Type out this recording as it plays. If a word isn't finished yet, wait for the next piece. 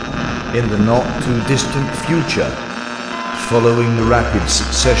in the not-too-distant future, following the rapid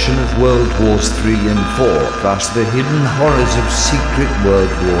succession of World Wars III and IV, plus the hidden horrors of secret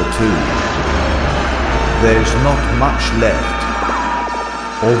World War II. There's not much left.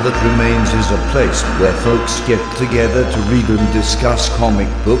 All that remains is a place where folks get together to read and discuss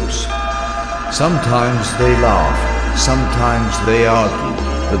comic books. Sometimes they laugh, sometimes they argue,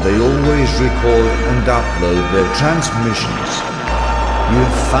 but they always record and upload their transmissions.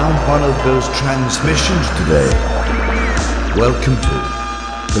 You've found one of those transmissions today. Welcome to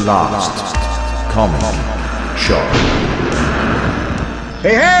The Last Comic Shop.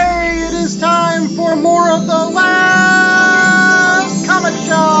 Hey, it is time for more of The Last Comic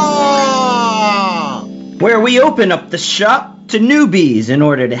Shop! Where we open up the shop to newbies in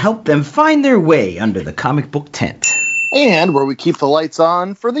order to help them find their way under the comic book tent. And where we keep the lights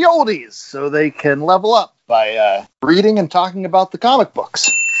on for the oldies so they can level up by reading and talking about the comic books.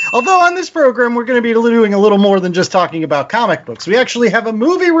 Although on this program, we're going to be doing a little more than just talking about comic books. We actually have a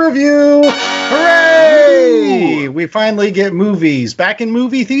movie review. Hooray! We finally get movies back in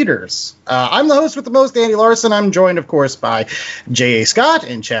movie theaters. I'm the host with the most, Andy Larson. I'm joined, of course, by J.A. Scott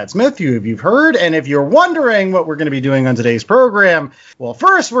and Chad Smith, who you've heard. And if you're wondering what we're going to be doing on today's program, well,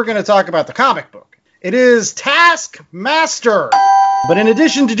 first we're going to talk about the comic book. It is Taskmaster. But in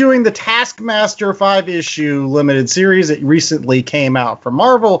addition to doing the Taskmaster 5-issue limited series that recently came out from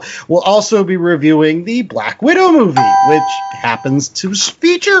Marvel, we'll also be reviewing the Black Widow movie, which happens to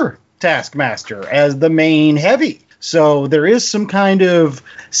feature Taskmaster as the main heavy. So there is some kind of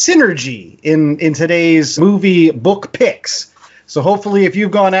synergy in today's movie book picks. So hopefully if you've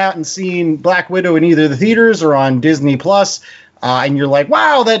gone out and seen Black Widow in either the theaters or on Disney Plus, and you're like,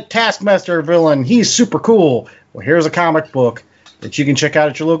 wow, that Taskmaster villain, he's super cool. Well, here's a comic book that you can check out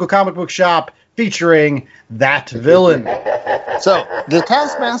at your local comic book shop featuring that villain. So, the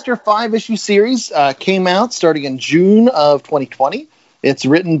Taskmaster 5-issue series came out starting in June of 2020. It's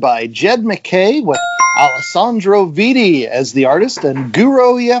written by Jed Mackay with Alessandro Vitti as the artist and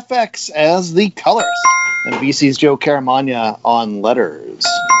Guro EFX as the colorist. And VC's Joe Caramagna on letters.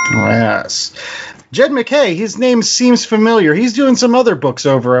 Yes. Jed Mackay, his name seems familiar. He's doing some other books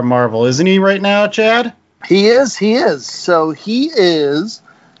over at Marvel, isn't he right now, Chad? He is. So he is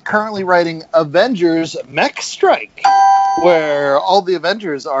currently writing Avengers Mech Strike, where all the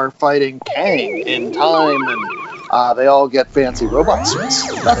Avengers are fighting Kang in time, and they all get fancy robot suits.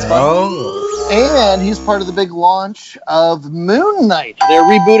 That's fun. Oh. And he's part of the big launch of Moon Knight. They're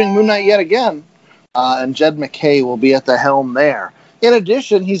rebooting Moon Knight yet again, and Jed Mackay will be at the helm there. In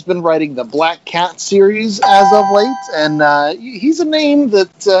addition, he's been writing the Black Cat series as of late, and he's a name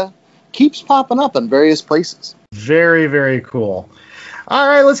that keeps popping up in various places. Very, very cool. All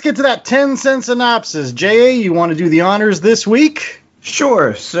right, let's get to that 10-cent synopsis. J.A., you want to do the honors this week?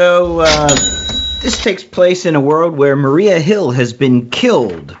 Sure. So this takes place in a world where Maria Hill has been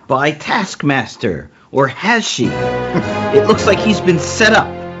killed by Taskmaster. Or has she? It looks like he's been set up.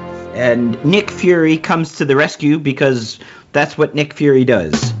 And Nick Fury comes to the rescue because that's what Nick Fury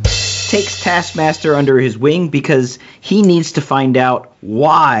does. Takes Taskmaster under his wing because he needs to find out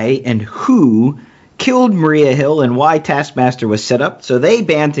why and who killed Maria Hill and why Taskmaster was set up. So they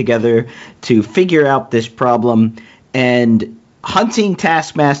band together to figure out this problem, and hunting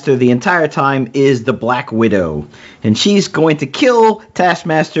Taskmaster the entire time is the Black Widow. And she's going to kill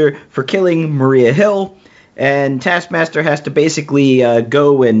Taskmaster for killing Maria Hill. And Taskmaster has to basically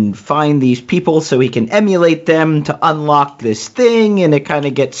go and find these people so he can emulate them to unlock this thing, and it kind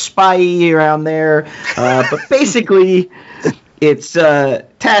of gets spy-y around there. But basically, it's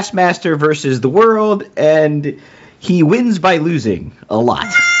Taskmaster versus the world, and he wins by losing a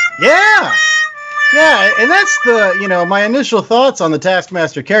lot. Yeah! Yeah, and that's my initial thoughts on the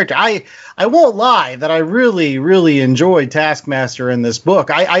Taskmaster character. I won't lie that I really, really enjoyed Taskmaster in this book.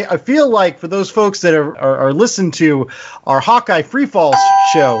 I feel like for those folks that are listening to our Hawkeye Freefall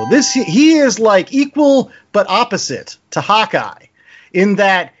show, he is like equal but opposite to Hawkeye in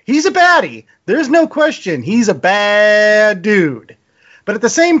that he's a baddie. There's no question. He's a bad dude. But at the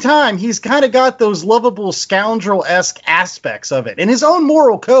same time, he's kind of got those lovable scoundrel-esque aspects of it and his own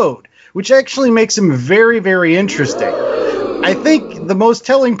moral code, which actually makes him very, very interesting. I think the most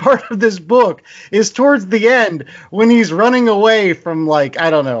telling part of this book is towards the end when he's running away from,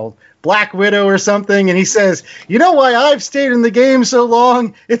 Black Widow or something, and he says, you know why I've stayed in the game so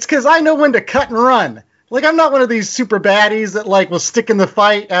long? It's because I know when to cut and run. Like, I'm not one of these super baddies that, will stick in the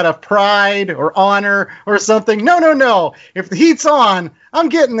fight out of pride or honor or something. No. If the heat's on, I'm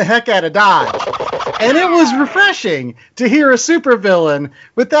getting the heck out of Dodge. And it was refreshing to hear a supervillain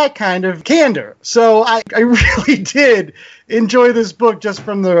with that kind of candor. So I really did enjoy this book just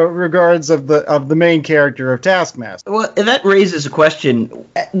from the regards of the main character of Taskmaster. Well, that raises a question.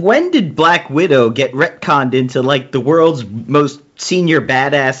 When did Black Widow get retconned into, like, the world's most senior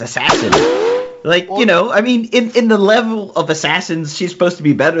badass assassin? Like, you know, I mean, in the level of assassins, she's supposed to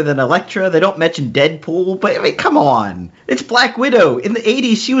be better than Elektra. They don't mention Deadpool, but, I mean, come on. It's Black Widow. In the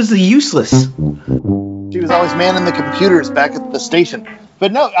 80s, she was useless. She was always manning the computers back at the station.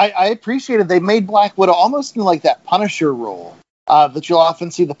 But no, I appreciated they made Black Widow almost in like that Punisher role. That you'll often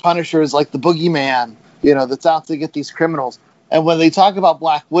see the Punisher as like the boogeyman, you know, that's out to get these criminals. And when they talk about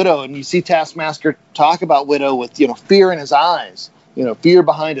Black Widow and you see Taskmaster talk about Widow with, you know, fear in his eyes, you know, fear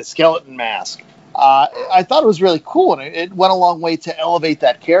behind a skeleton mask, I thought it was really cool. And it went a long way to elevate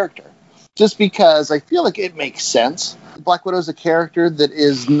that character. Just because I feel like it makes sense. Black Widow is a character that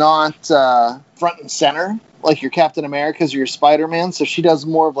is not front and center like your Captain America's or your Spider-Man, so she does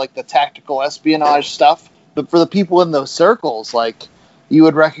more of like the tactical espionage stuff. But for the people in those circles, like, you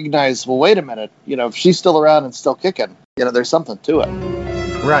would recognize, well, wait a minute, you know, if she's still around and still kicking, you know, there's something to it.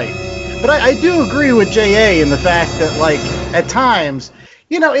 Right. But I do agree with J.A. in the fact that, like, at times,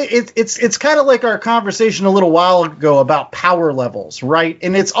 you know, it's kind of like our conversation a little while ago about power levels, right?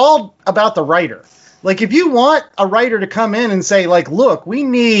 And it's all about the writer. Like, if you want a writer to come in and say, like, look, we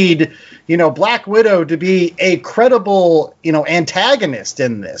need, you know, Black Widow to be a credible, you know, antagonist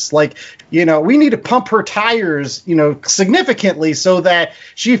in this. Like, you know, we need to pump her tires, you know, significantly so that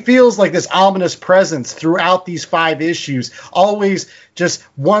she feels like this ominous presence throughout these 5 issues, always just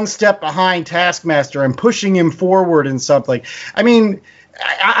one step behind Taskmaster and pushing him forward in something. I mean,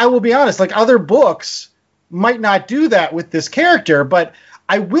 I will be honest, like, other books might not do that with this character, but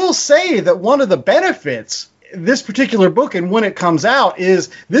I will say that one of the benefits this particular book and when it comes out is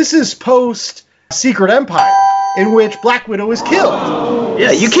this is post Secret Empire, in which Black Widow is killed.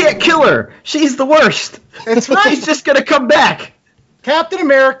 Yeah, you can't kill her. She's the worst. That's right. She's just going to come back. Captain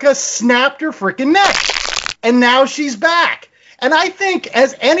America snapped her freaking neck, and now she's back. And I think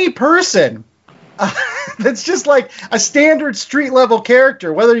as any person that's just like a standard street level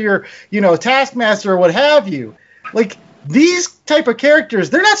character, whether you're, you know, Taskmaster or what have you, like, these type of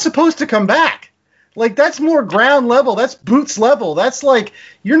characters, they're not supposed to come back. Like, that's more ground level. That's boots level. That's like,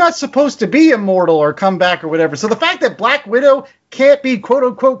 you're not supposed to be immortal or come back or whatever. So the fact that Black Widow can't be quote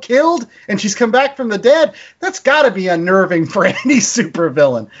unquote killed and she's come back from the dead, that's got to be unnerving for any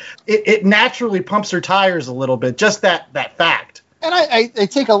supervillain. It naturally pumps her tires a little bit, just that fact. And I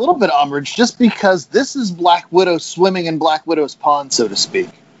take a little bit of umbrage just because this is Black Widow swimming in Black Widow's pond, so to speak.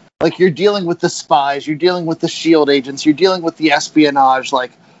 Like, you're dealing with the spies, you're dealing with the SHIELD agents, you're dealing with the espionage.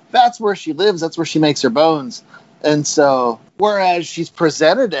 Like, that's where she lives, that's where she makes her bones. And so, whereas she's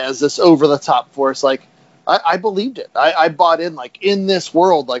presented as this over-the-top force, like, I believed it. I bought in, like, in this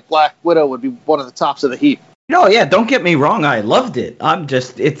world, like, Black Widow would be one of the tops of the heap. No, yeah, don't get me wrong, I loved it.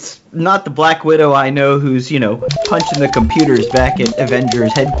 It's not the Black Widow I know who's, you know, punching the computers back at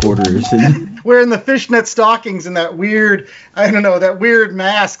Avengers headquarters and wearing the fishnet stockings and that weird, that weird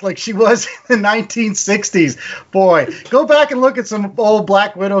mask like she was in the 1960s. Boy, go back and look at some old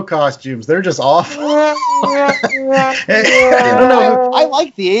Black Widow costumes. They're just awful. I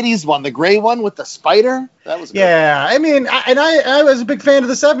like the 80s one, the gray one with the spider. That was good. Yeah, I mean, I was a big fan of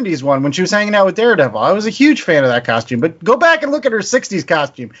the 70s one when she was hanging out with Daredevil. I was a huge fan of that costume. But go back and look at her 60s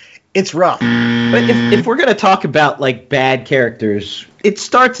costume. It's rough. But if we're going to talk about, like, bad characters, it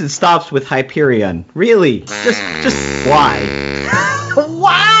starts and stops with Hyperion. Really? Just why?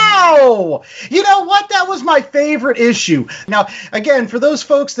 Wow! You know what? That was my favorite issue. Now, again, for those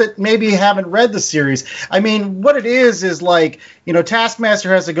folks that maybe haven't read the series, I mean, what it is like, you know,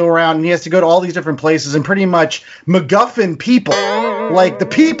 Taskmaster has to go around and he has to go to all these different places and pretty much MacGuffin people. Like, the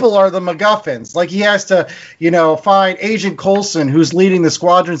people are the MacGuffins. Like, he has to, you know, find Agent Coulson, who's leading the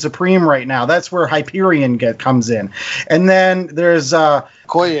Squadron Supreme right now. That's where Hyperion comes in. And then there's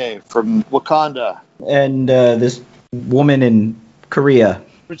Okoye from Wakanda. And this woman in Korea,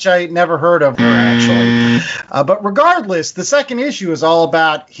 which I never heard of her, actually. But regardless, the second issue is all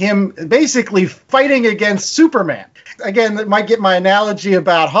about him basically fighting against Superman. Again, that might get my analogy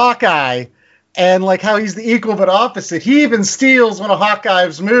about Hawkeye and like how he's the equal but opposite. He even steals one of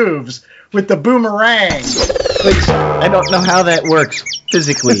Hawkeye's moves with the boomerang. Which I don't know how that works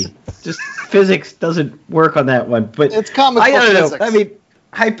physically. Just physics doesn't work on that one. But it's comic book physics. I mean,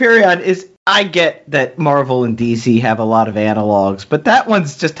 Hyperion is... I get that Marvel and DC have a lot of analogs, but that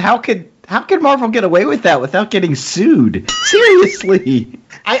one's just how could How can Marvel get away with that without getting sued? Seriously.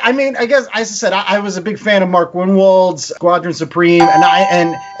 I mean, I guess, as I said, I was a big fan of Mark Winwald's Squadron Supreme,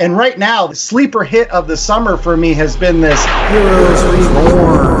 and right now, the sleeper hit of the summer for me has been this Heroes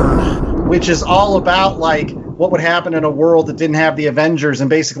Reborn, which is all about, like, what would happen in a world that didn't have the Avengers, and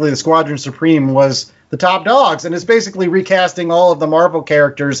basically the Squadron Supreme was the top dogs, and it's basically recasting all of the Marvel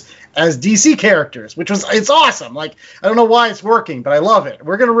characters as DC characters, it's awesome. Like, I don't know why it's working, but I love it.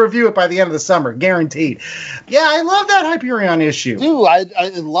 We're going to review it by the end of the summer, guaranteed. Yeah, I love that Hyperion issue. Dude, I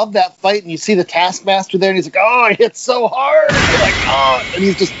love that fight, and you see the Taskmaster there, and he's like, oh, he hits so hard. And you're like, oh, and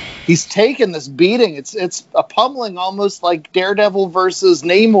he's taking this beating. It's a pummeling, almost like Daredevil versus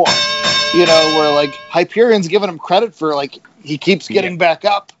Namor. You know, where, like, Hyperion's giving him credit for, like, he keeps getting back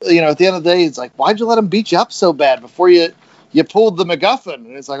up. You know, at the end of the day, it's like, why'd you let him beat you up so bad before you pulled the MacGuffin?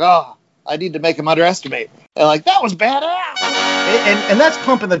 And it's like, oh, I need to make him underestimate. And, like, that was badass. And that's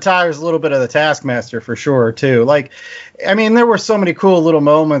pumping the tires a little bit of the Taskmaster for sure, too. Like, I mean, there were so many cool little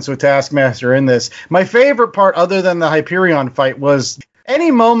moments with Taskmaster in this. My favorite part, other than the Hyperion fight, was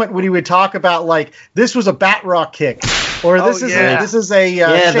any moment when he would talk about, like, this was a Batrock kick. Or this is a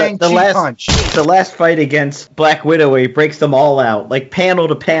Shang-Chi punch. The last fight against Black Widow, where he breaks them all out, like panel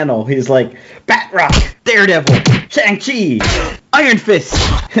to panel. He's like, Batrock, Daredevil, Shang-Chi, Iron Fist.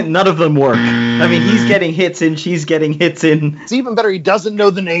 None of them work. I mean, he's getting hits in, she's getting hits in. It's even better, he doesn't know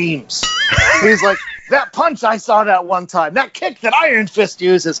the names. He's like, that punch I saw that one time, that kick that Iron Fist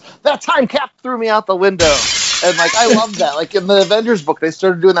uses, that time Cap threw me out the window. And, like, I love that. Like, in the Avengers book, they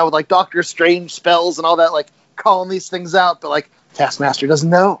started doing that with, like, Doctor Strange spells and all that, like, calling these things out, but, like, Taskmaster doesn't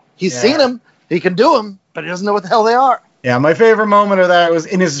know. He's seen them, he can do them, but he doesn't know what the hell they are. Yeah, my favorite moment of that was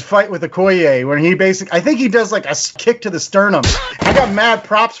in his fight with Okoye, when he basically, I think he does like a kick to the sternum. I got mad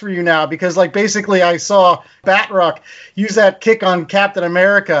props for you now, because, like, basically I saw Batrock use that kick on Captain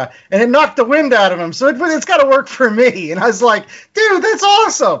America, and it knocked the wind out of him, so it's got to work for me. And I was like, dude, that's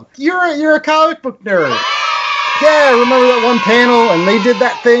awesome. You're a comic book nerd. Yeah, I remember that one panel, and they did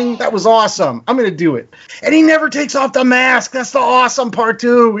that thing. That was awesome. I'm going to do it. And he never takes off the mask. That's the awesome part,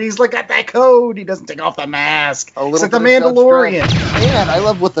 too. He's, like, got that code. He doesn't take off the mask. It's like the Mandalorian. Man, I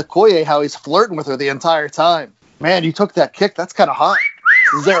love with Okoye how he's flirting with her the entire time. Man, you took that kick. That's kind of hot.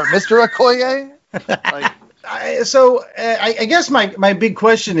 Is there a Mr. Okoye? Like, I guess my big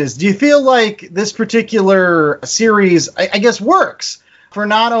question is, do you feel like this particular series, I guess, works for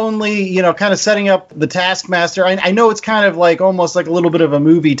not only, you know, kind of setting up the Taskmaster? I know it's kind of like almost like a little bit of a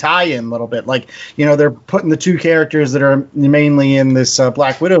movie tie-in, a little bit. Like, you know, they're putting the two characters that are mainly in this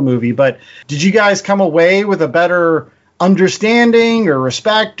Black Widow movie. But did you guys come away with a better understanding or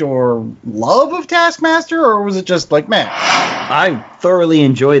respect or love of Taskmaster? Or was it just like, man? I thoroughly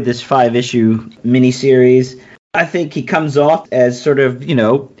enjoyed this 5-issue miniseries. I think he comes off as sort of, you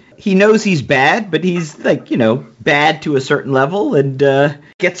know, he knows he's bad, but he's, like, you know, bad to a certain level and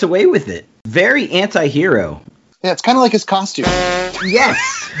gets away with it. Very anti-hero. Yeah, it's kind of like his costume.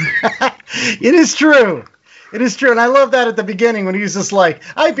 Yes. It is true. It is true. And I love that at the beginning when he's just like,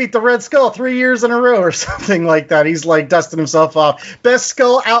 I beat the Red Skull 3 years in a row or something like that. He's, like, dusting himself off. Best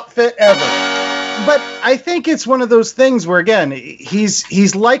Skull outfit ever. But I think it's one of those things where, again,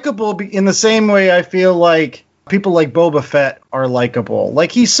 he's likable in the same way I feel like people like Boba Fett are likable.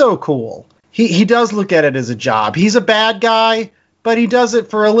 Like, he's so cool. He does look at it as a job. He's a bad guy, but he does it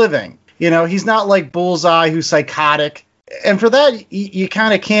for a living. You know, he's not like Bullseye, who's psychotic. And for that, you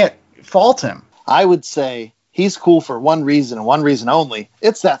kind of can't fault him. I would say he's cool for one reason and one reason only.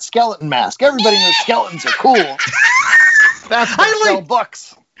 It's that skeleton mask. Everybody knows skeletons are cool. That's what sell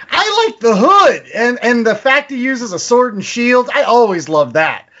books. I like the hood and the fact he uses a sword and shield. I always love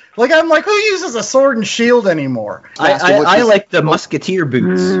that. Like, I'm like, who uses a sword and shield anymore? I like the musketeer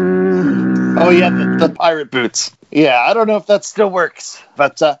boots. Oh, yeah, the pirate boots. Yeah, I don't know if that still works.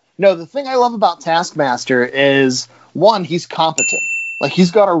 But, no, the thing I love about Taskmaster is, one, he's competent. Like,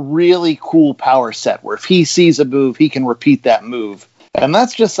 he's got a really cool power set where if he sees a move, he can repeat that move. And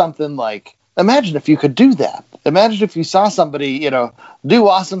that's just something like, imagine if you could do that. Imagine if you saw somebody, you know, do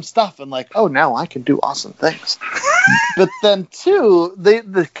awesome stuff and like, oh, now I can do awesome things. But then, too,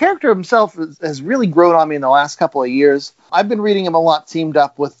 the character himself has really grown on me in the last couple of years. I've been reading him a lot teamed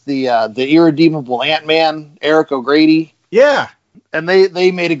up with the irredeemable Ant-Man, Eric O'Grady. Yeah. And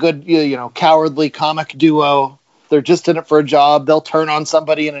they made a good, you know, cowardly comic duo. They're just in it for a job. They'll turn on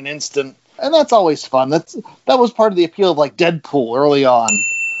somebody in an instant. And that's always fun. That was part of the appeal of, like, Deadpool early on,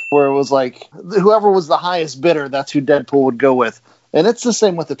 where it was like, whoever was the highest bidder, that's who Deadpool would go with. And it's the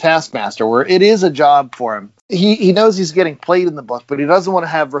same with the Taskmaster, where it is a job for him. He knows he's getting played in the book, but he doesn't want to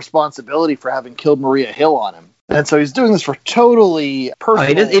have responsibility for having killed Maria Hill on him. And so he's doing this for totally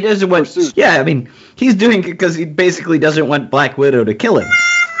personal he doesn't want. pursuit. Yeah, I mean, he's doing it because he basically doesn't want Black Widow to kill him.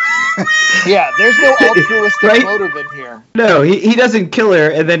 Yeah, there's no altruistic Right? motive in here. No, he doesn't kill her,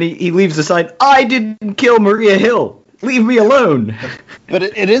 and then he leaves the sign, I didn't kill Maria Hill. Leave me alone. But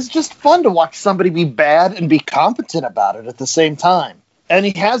it is just fun to watch somebody be bad and be competent about it at the same time. And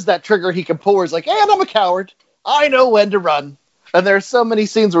he has that trigger he can pull where he's like, and I'm a coward. I know when to run. And there's so many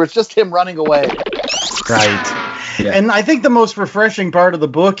scenes where it's just him running away. Right. Yeah. And I think the most refreshing part of the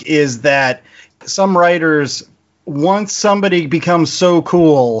book is that some writers, once somebody becomes so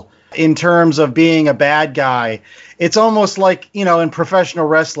cool in terms of being a bad guy, it's almost like, in professional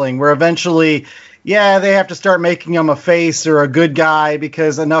wrestling where eventually, they have to start making him a face or a good guy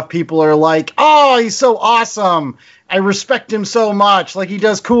because enough people are like, oh, he's so awesome. I respect him so much. Like, he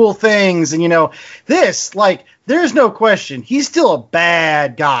does cool things. And, there's no question. He's still a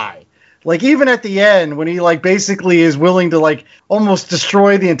bad guy. Like, even at the end, when he, basically is willing to, almost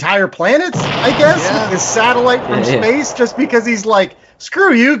destroy the entire planet, I guess, with his satellite from space, just because he's like,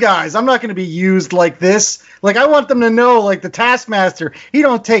 screw you guys, I'm not going to be used like this. I want them to know, the Taskmaster, he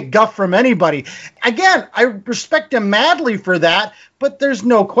don't take guff from anybody. Again, I respect him madly for that, but there's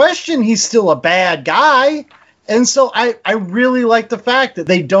no question he's still a bad guy. And so I really like the fact that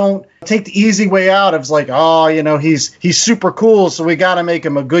they don't take the easy way out of he's super cool, so we got to make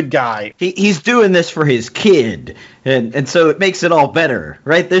him a good guy. He's doing this for his kid, and so it makes it all better,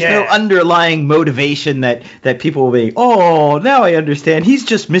 right? There's no underlying motivation that people will be, oh, now I understand. He's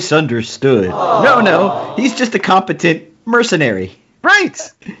just misunderstood. No, he's just a competent mercenary. Right.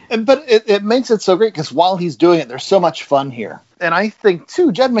 But it makes it so great because while he's doing it, there's so much fun here. And I think,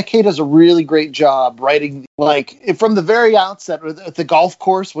 too, Jed Mackay does a really great job writing, from the very outset at the golf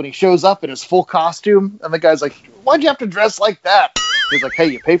course when he shows up in his full costume. And the guy's like, why'd you have to dress like that? He's like, hey,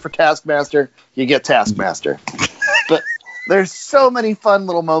 you pay for Taskmaster, you get Taskmaster. But there's so many fun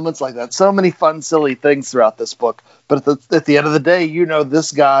little moments like that. So many fun, silly things throughout this book. But at the end of the day,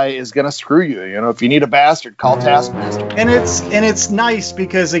 this guy is going to screw you. If you need a bastard, call Taskmaster. And it's nice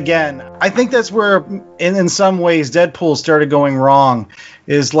because, again, I think that's where, in some ways, Deadpool started going wrong.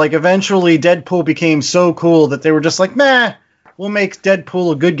 Is eventually Deadpool became so cool that they were just like, meh, we'll make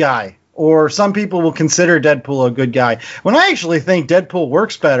Deadpool a good guy. Or some people will consider Deadpool a good guy. When I actually think Deadpool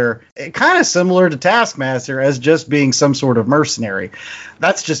works better, kind of similar to Taskmaster as just being some sort of mercenary.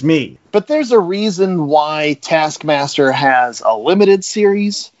 That's just me. But there's a reason why Taskmaster has a limited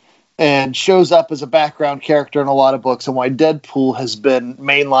series and shows up as a background character in a lot of books, and why Deadpool has been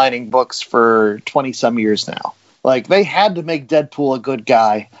mainlining books for 20-some years now. They had to make Deadpool a good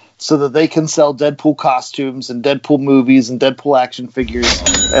guy so that they can sell Deadpool costumes and Deadpool movies and Deadpool action figures.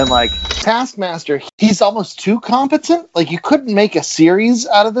 And Taskmaster, he's almost too competent. You couldn't make a series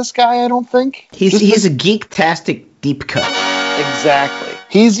out of this guy, I don't think. He's a geek-tastic deep cut. Exactly.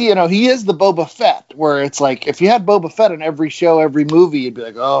 He's, he is the Boba Fett, where it's if you had Boba Fett in every show, every movie, you'd be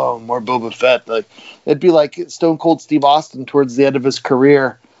like, oh, more Boba Fett. It'd be like Stone Cold Steve Austin towards the end of his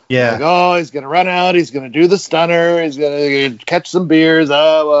career. Yeah. He's going to run out. He's going to do the stunner. He's going to catch some beers,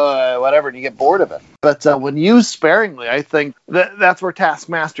 whatever, and you get bored of it. But when used sparingly, I think that's where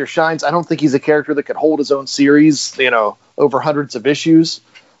Taskmaster shines. I don't think he's a character that could hold his own series, over hundreds of issues.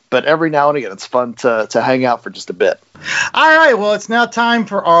 But every now and again, it's fun to hang out for just a bit. All right, well, it's now time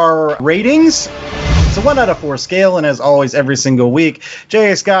for our ratings. It's a 1 out of 4 scale, and as always, every single week,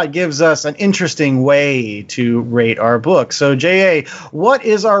 J.A. Scott gives us an interesting way to rate our book. So, J.A., what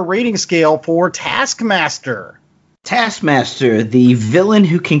is our rating scale for Taskmaster? Taskmaster, the villain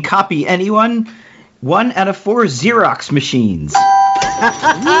who can copy anyone, 1 out of 4 Xerox machines. I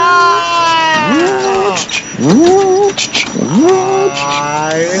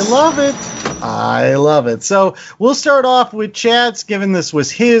love it. I love it. So we'll start off with Chad's, given this was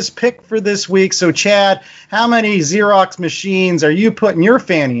his pick for this week. So, Chad, how many Xerox machines are you putting your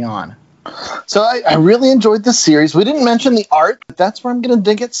fanny on? So I really enjoyed this series. We didn't mention the art, but that's where I'm going to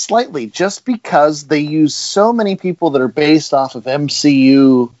dig it slightly, just because they use so many people that are based off of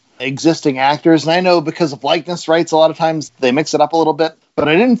MCU existing actors. And I know because of likeness rights, a lot of times they mix it up a little bit. But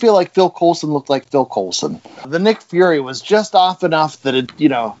I didn't feel like Phil Coulson looked like Phil Coulson. The Nick Fury was just off enough that it,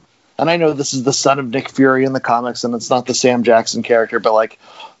 and I know this is the son of Nick Fury in the comics, and it's not the Sam Jackson character, but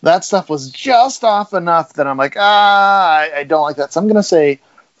that stuff was just off enough that I'm like, I don't like that. So I'm going to say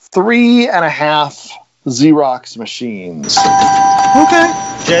 3.5 Xerox machines. Okay.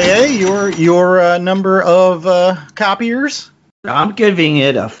 J.A., your number of copiers? I'm giving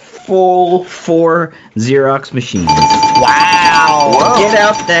it a full 4 Xerox machines. Wow. Whoa. Get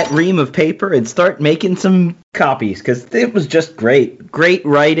out that ream of paper and start making some copies, because it was just great. Great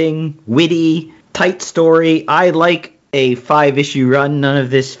writing, witty, tight story. I like a 5-issue run, none of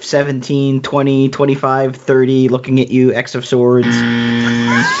this 17, 20, 25, 30, looking at you, X of Swords.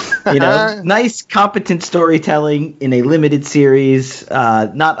 Nice, competent storytelling in a limited series,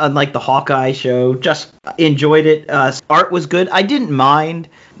 not unlike the Hawkeye show. Just enjoyed it. Art was good. I didn't mind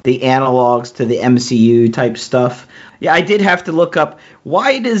the analogs to the MCU type stuff. Yeah, I did have to look up,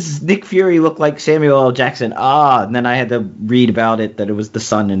 why does Nick Fury look like Samuel L. Jackson? And then I had to read about it, that it was the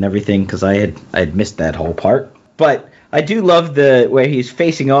sun and everything, because I had missed that whole part. But I do love the where he's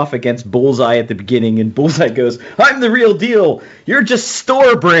facing off against Bullseye at the beginning, and Bullseye goes, "I'm the real deal. You're just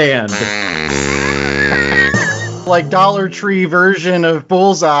store brand." Like Dollar Tree version of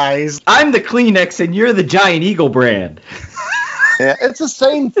Bullseye's. I'm the Kleenex, and you're the Giant Eagle brand. Yeah, it's the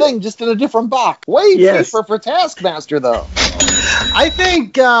same thing, just in a different box. Way cheaper for Taskmaster, though. I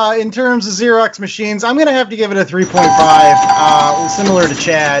think in terms of Xerox machines, I'm going to have to give it a 3.5, similar to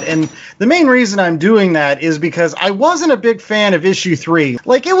Chad. And the main reason I'm doing that is because I wasn't a big fan of issue 3.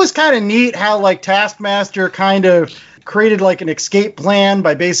 Like, it was kind of neat how, like, Taskmaster kind of created, like, an escape plan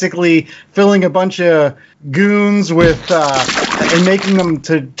by basically filling a bunch of goons with and making them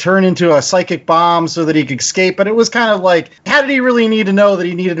to turn into a psychic bomb so that he could escape. But it was kind of like, how did he really need to know that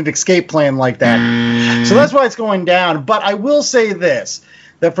he needed an escape plan like that? So that's why it's going down. But I will say this,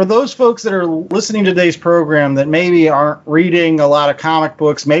 that for those folks that are listening to today's program that maybe aren't reading a lot of comic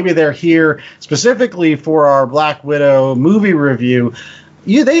books, maybe they're here specifically for our Black Widow movie review,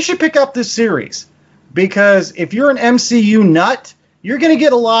 they should pick up this series. Because if you're an MCU nut, you're going to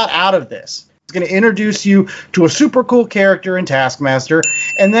get a lot out of this. It's going to introduce you to a super cool character in Taskmaster,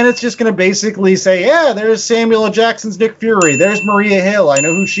 and then it's just going to basically say, yeah, there's Samuel L. Jackson's Nick Fury, there's Maria Hill, I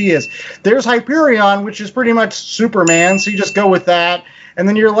know who she is. There's Hyperion, which is pretty much Superman, so you just go with that. And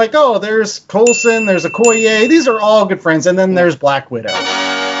then you're like, oh, there's Coulson, there's Okoye, these are all good friends, and then there's Black Widow.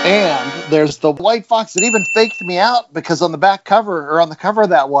 And there's the White Fox that even faked me out, because on the back cover, or on the cover of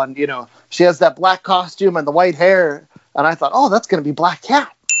that one, she has that black costume and the white hair, and I thought, oh, that's going to be Black Cat.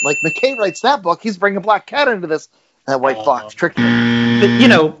 Like, McKay writes that book, he's bringing Black Cat into this. That White Fox tricked me.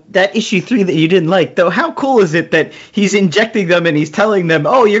 But, that issue 3 that you didn't like, though, how cool is it that he's injecting them and he's telling them,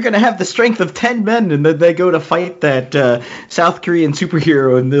 oh, you're going to have the strength of 10 men, and then they go to fight that South Korean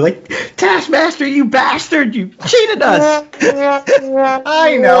superhero, and they're like, Taskmaster, you bastard, you cheated us.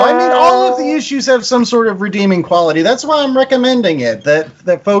 I know. I mean, all of the issues have some sort of redeeming quality. That's why I'm recommending it,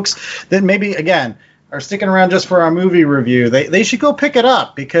 that folks that maybe, again, are sticking around just for our movie review, they should go pick it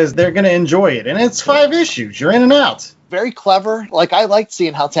up because they're going to enjoy it. And it's 5 issues. You're in and out. Very clever. Like, I liked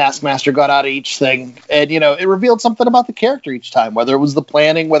seeing how Taskmaster got out of each thing. And, it revealed something about the character each time, whether it was the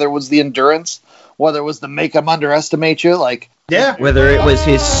planning, whether it was the endurance, whether it was the make him underestimate you. Whether it was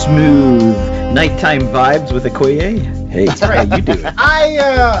his smooth nighttime vibes with Okoye. Hey, that's right, you do it.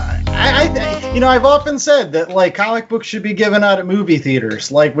 I've often said that, like, comic books should be given out at movie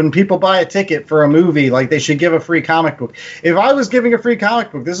theaters. Like, when people buy a ticket for a movie, like, they should give a free comic book. If I was giving a free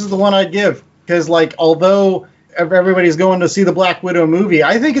comic book, this is the one I'd give. Because, like, although everybody's going to see the Black Widow movie,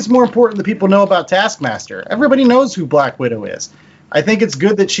 I think it's more important that people know about Taskmaster. Everybody knows who Black Widow is. I think it's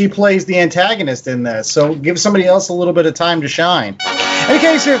good that she plays the antagonist in this, so give somebody else a little bit of time to shine. In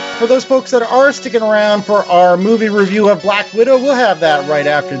case for those folks that are sticking around for our movie review of Black Widow, we'll have that right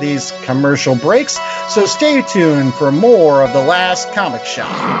after these commercial breaks, so stay tuned for more of The Last Comic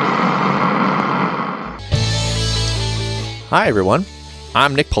Shop. Hi everyone,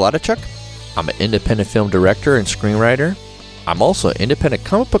 I'm Nick Palatichuk. I'm an independent film director and screenwriter. I'm also an independent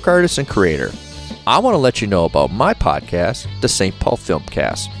comic book artist and creator. I want to let you know about my podcast, the St. Paul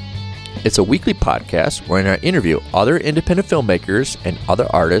Filmcast. It's a weekly podcast where I interview other independent filmmakers and other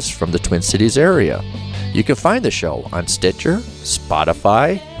artists from the Twin Cities area. You can find the show on Stitcher,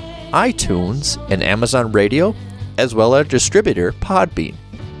 Spotify, iTunes, and Amazon Radio, as well as distributor Podbean.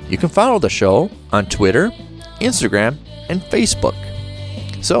 You can follow the show on Twitter, Instagram, and Facebook.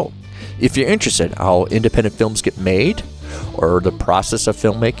 So, if you're interested in how independent films get made or the process of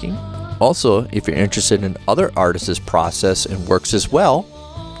filmmaking, also, if you're interested in other artists' process and works as well,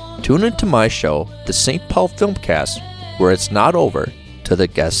 tune into my show, the St. Paul Filmcast, where it's not over till the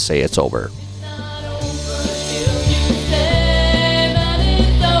guests say it's over.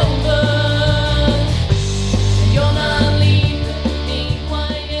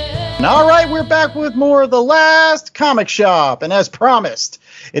 And all right, we're back with more of The Last Comic Shop. And as promised,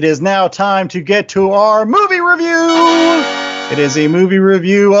 it is now time to get to our movie review. It is a movie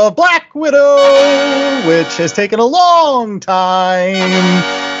review of Black Widow, which has taken a long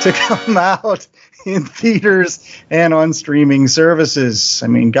time to come out in theaters and on streaming services. I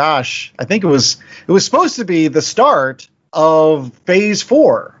mean, gosh, I think it was supposed to be the start of Phase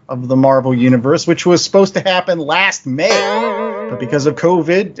 4 of the Marvel Universe, which was supposed to happen last May. But because of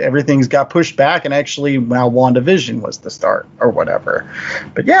COVID, everything's got pushed back, and actually now WandaVision was the start or whatever.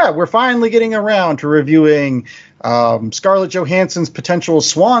 But yeah, we're finally getting around to reviewing Scarlett Johansson's potential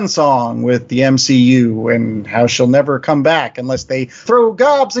swan song with the MCU and how she'll never come back unless they throw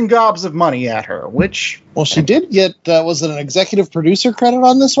gobs and gobs of money at her, which... Well, she did get, was it an executive producer credit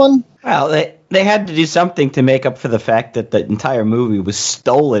on this one? Well, they had to do something to make up for the fact that the entire movie was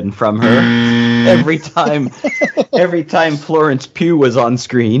stolen from her every time Florence Pugh was on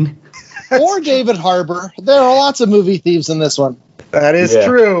screen. Or David Harbour. There are lots of movie thieves in this one. That is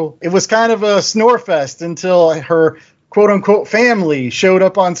true. It was kind of a snore fest until her quote-unquote family showed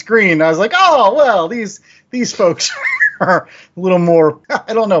up on screen. I was like, oh, well, these folks are a little more,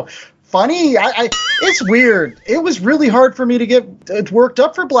 I don't know, funny. It's weird. It was really hard for me to get worked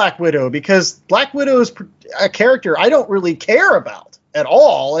up for Black Widow because Black Widow is a character I don't really care about at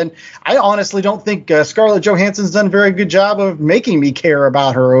all. And I honestly don't think Scarlett Johansson's done a very good job of making me care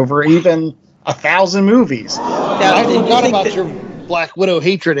about her over even 1,000 movies. Now, I forgot about your Black Widow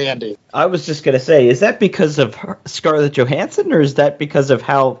hatred, Andy. I was just going to say, is that because of Scarlett Johansson, or is that because of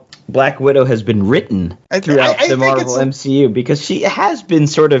how Black Widow has been written throughout the Marvel MCU? Because she has been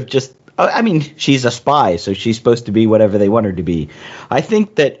sort of just, I mean, she's a spy, so she's supposed to be whatever they want her to be. I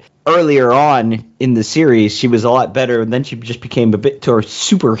think that earlier on in the series, she was a lot better, and then she just became a bit too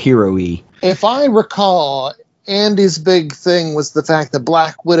superhero-y. If I recall, Andy's big thing was the fact that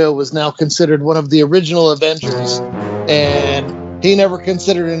Black Widow was now considered one of the original Avengers, and he never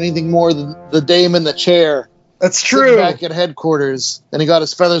considered anything more than the dame in the chair. That's true. Back at headquarters, and he got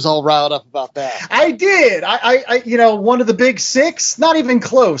his feathers all riled up about that. I did. I one of the big six, not even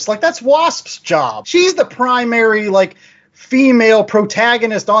close. Like, that's Wasp's job. She's the primary, like, female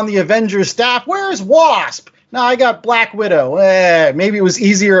protagonist on the Avengers staff. Where's Wasp? No, I got Black Widow. Maybe it was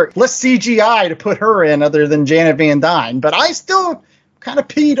easier, less CGI to put her in other than Janet Van Dyne. But I still kind of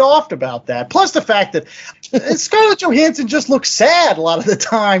peed off about that. Plus the fact that Scarlett Johansson just looks sad a lot of the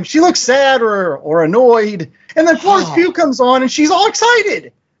time. She looks sad or annoyed. And then Florence Pugh comes on and she's all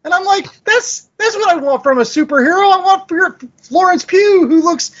excited. And I'm like, that's what I want from a superhero. I want Florence Pugh, who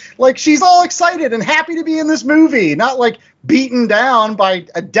looks like she's all excited and happy to be in this movie, not like beaten down by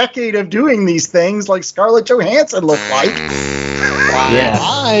a decade of doing these things like Scarlett Johansson looked like. Yeah.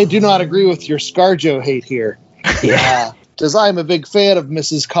 I do not agree with your ScarJo hate here. Yeah. Because I'm a big fan of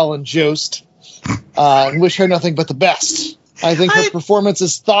Mrs. Colin Jost and wish her nothing but the best. I think her performance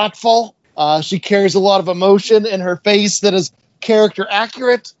is thoughtful. She carries a lot of emotion in her face that is character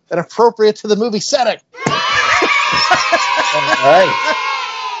accurate and appropriate to the movie setting. All right.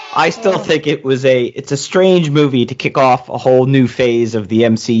 I still think it's a strange movie to kick off a whole new phase of the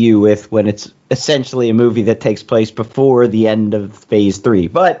MCU with, when it's essentially a movie that takes place before the end of Phase 3.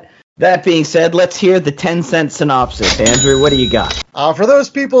 But that being said, let's hear the 10-cent synopsis. Andrew, what do you got? For those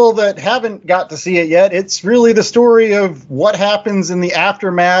people that haven't got to see it yet, it's really the story of what happens in the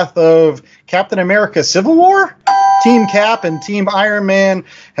aftermath of Captain America Civil War. Team Cap and Team Iron Man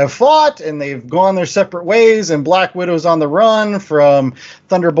have fought, and they've gone their separate ways, and Black Widow's on the run from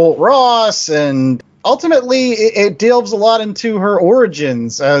Thunderbolt Ross, and ultimately it delves a lot into her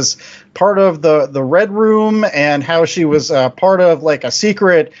origins as part of the Red Room and how she was part of like a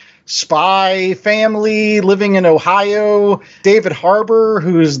secret spy family living in Ohio. David Harbour,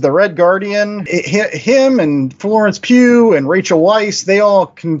 who's the Red Guardian, him and Florence Pugh and Rachel Weisz, they all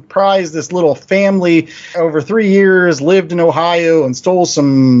comprise this little family. Over 3 years, lived in Ohio and stole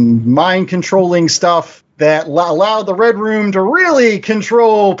some mind-controlling stuff that allowed the Red Room to really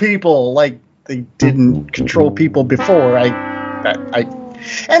control people like they didn't control people before.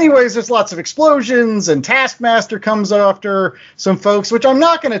 Anyways, there's lots of explosions, and Taskmaster comes after some folks, which I'm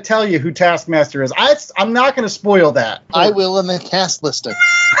not going to tell you who Taskmaster is. I'm not going to spoil that. I will in the cast listing.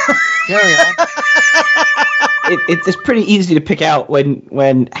 Carry on. It's pretty easy to pick out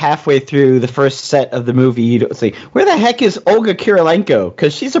when halfway through the first set of the movie you don't say, where the heck is Olga Kurylenko?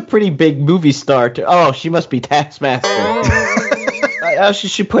 Because she's a pretty big movie star. She must be Taskmaster. I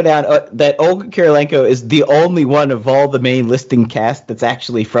should put out that Olga Kurylenko is the only one of all the main listing cast that's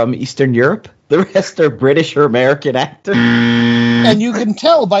actually from Eastern Europe. The rest are British or American actors. And you can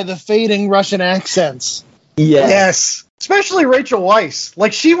tell by the fading Russian accents. Yes. Especially Rachel Weisz.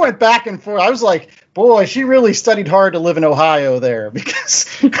 Like, she went back and forth. I was like, boy, she really studied hard to live in Ohio there, because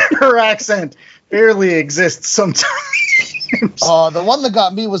her accent barely exists sometimes. The one that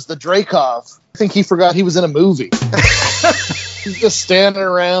got me was the Dreykov. I think he forgot he was in a movie. He's just standing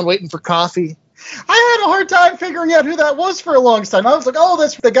around waiting for coffee. I had a hard time figuring out who that was for a long time. I was like, oh,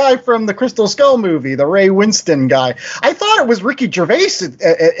 that's the guy from the Crystal Skull movie, the Ray Winston guy. I thought it was Ricky Gervais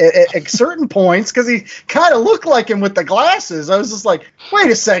at certain points because he kind of looked like him with the glasses. I was just like,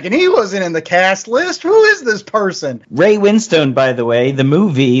 wait a second, he wasn't in the cast list. Who is this person? Ray Winstone, by the way, the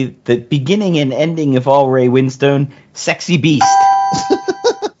movie, the beginning and ending of all Ray Winstone, Sexy Beast.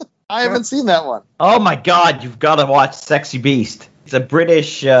 I haven't seen that one. Oh my God, you've got to watch Sexy Beast. It's a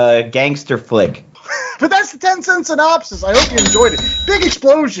British gangster flick. But that's the 10-cent synopsis. I hope you enjoyed it. Big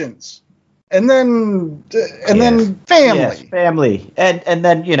explosions. And then family. Yes, family. And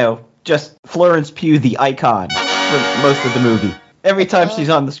then, just Florence Pugh, the icon for most of the movie. Every time she's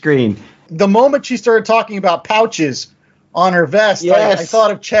on the screen. The moment she started talking about pouches on her vest, yes. I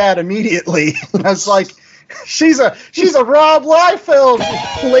thought of Chad immediately. I was like, she's a Rob Liefeld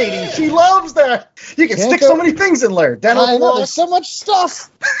lady. She loves that. You can stick so many things in there. Dental floss. There's so much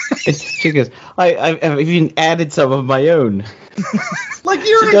stuff. She goes, I've even added some of my own. Like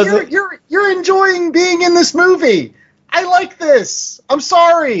you're enjoying being in this movie. I like this. I'm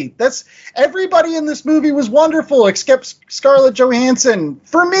sorry. Everybody in this movie was wonderful except Scarlett Johansson.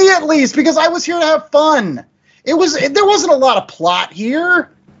 For me at least, because I was here to have fun. There wasn't a lot of plot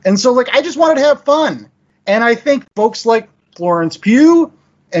here. And so I just wanted to have fun. And I think folks like Florence Pugh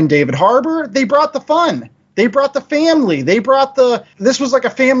and David Harbour, they brought the fun. They brought the family. This was like a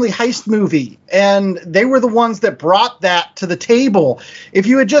family heist movie. And they were the ones that brought that to the table. If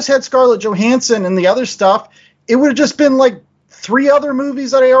you had just had Scarlett Johansson and the other stuff, it would have just been like 3 other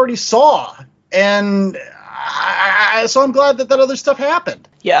movies that I already saw. And so I'm glad that other stuff happened.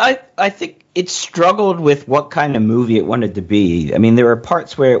 Yeah, I think it struggled with what kind of movie it wanted to be. I mean, there were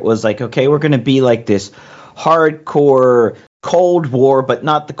parts where it was like, okay, we're going to be like this hardcore Cold War, but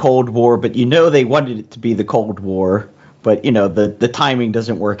not the Cold War. But they wanted it to be the Cold War. But, the timing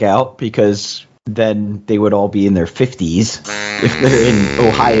doesn't work out because then they would all be in their 50s if they're in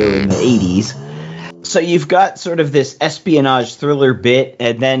Ohio in the 80s. So you've got sort of this espionage thriller bit,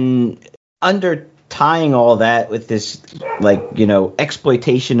 and then under tying all that with this,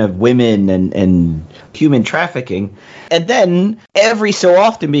 exploitation of women and human trafficking. And then every so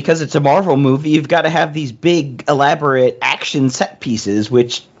often, because it's a Marvel movie, you've got to have these big, elaborate action set pieces,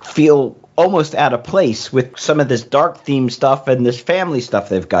 which feel almost out of place with some of this dark theme stuff and this family stuff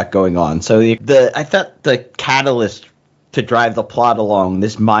they've got going on. So I thought the catalyst to drive the plot along,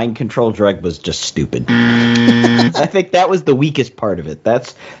 this mind control drug, was just stupid. I think that was the weakest part of it.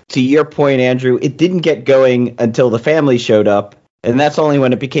 That's, to your point, Andrew, it didn't get going until the family showed up, and that's only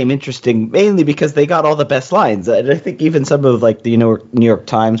when it became interesting, mainly because they got all the best lines. And I think even some of the New York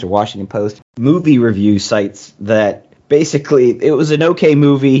Times or Washington Post movie review sites that basically it was an okay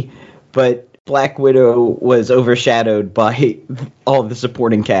movie, but Black Widow was overshadowed by all the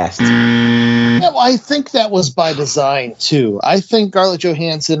supporting cast. Yeah, well, I think that was by design, too. I think Scarlett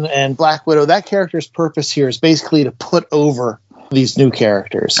Johansson and Black Widow, that character's purpose here is basically to put over these new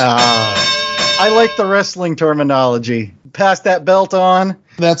characters. I like the wrestling terminology. Pass that belt on.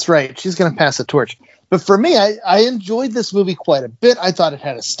 That's right. She's going to pass the torch. But for me, I enjoyed this movie quite a bit. I thought it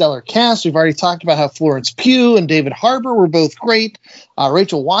had a stellar cast. We've already talked about how Florence Pugh and David Harbour were both great.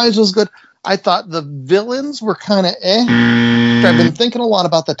 Rachel Weisz was good. I thought the villains were kind of I've been thinking a lot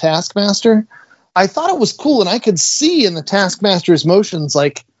about the Taskmaster. I thought it was cool, and I could see in the Taskmaster's motions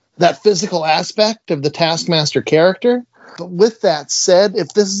that physical aspect of the Taskmaster character. But with that said, if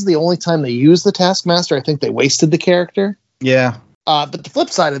this is the only time they use the Taskmaster, I think they wasted the character. Yeah. But the flip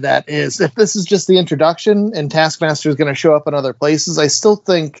side of that is, if this is just the introduction and Taskmaster is going to show up in other places, I still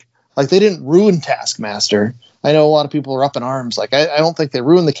think they didn't ruin Taskmaster. I know a lot of people are up in arms. I don't think they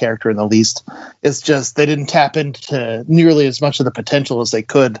ruined the character in the least. It's just they didn't tap into nearly as much of the potential as they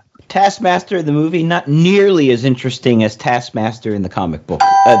could. Taskmaster, the movie, not nearly as interesting as Taskmaster in the comic book.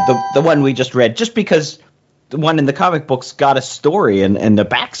 The one we just read, just because the one in the comic books got a story and a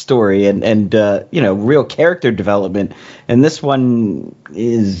backstory and real character development. And this one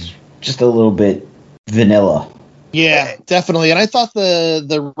is just a little bit vanilla. Yeah, definitely. And I thought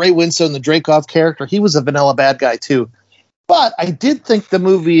the Ray Winstone, the Dreykov character, he was a vanilla bad guy too. But I did think the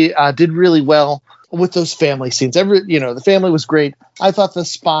movie did really well with those family scenes. The family was great. I thought the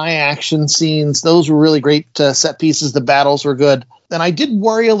spy action scenes, those were really great set pieces. The battles were good. And I did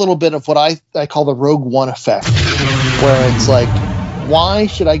worry a little bit of what I call the Rogue One effect, where it's why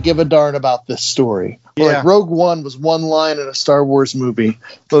should I give a darn about this story? Yeah. Rogue One was one line in a Star Wars movie,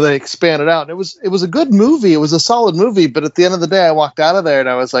 so they expanded out. And it was a good movie. It was a solid movie, but at the end of the day, I walked out of there and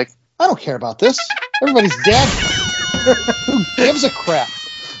I was like, I don't care about this. Everybody's dead. Who gives a crap?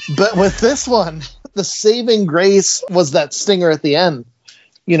 But with this one, the saving grace was that stinger at the end,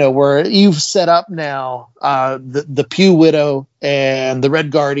 where you've set up now the Pugh Widow and the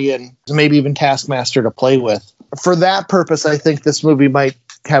Red Guardian, maybe even Taskmaster to play with. For that purpose, I think this movie might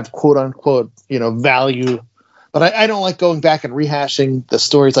have quote unquote, value. But I don't like going back and rehashing the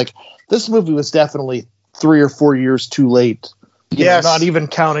stories. Like, this movie was definitely 3 or 4 years too late. Yes. Not even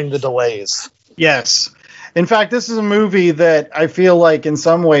counting the delays. Yes. In fact, this is a movie that I feel like in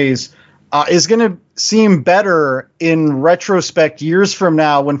some ways is going to seem better in retrospect years from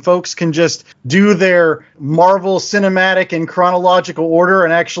now, when folks can just do their Marvel cinematic and chronological order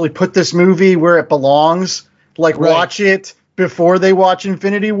and actually put this movie where it belongs. Like, right. Watch it before they watch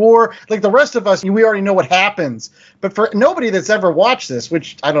Infinity War. Like, the rest of us, we already know what happens. But for nobody that's ever watched this,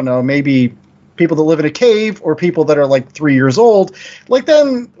 which, I don't know, maybe people that live in a cave or people that are like 3 years old, like,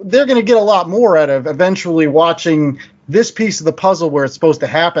 then they're going to get a lot more out of eventually watching this piece of the puzzle where it's supposed to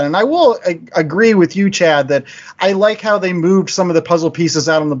happen. And I will agree with you, Chad, that I like how they moved some of the puzzle pieces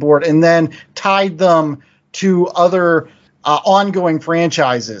out on the board and then tied them to other ongoing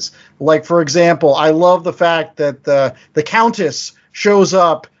franchises. Like, for example, I love the fact that the Countess shows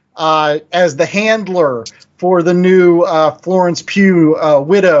up as the handler for the new Florence Pugh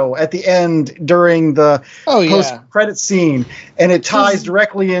widow at the end during the post-credit scene. And it ties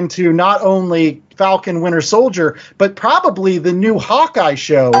directly into not only Falcon Winter Soldier, but probably the new Hawkeye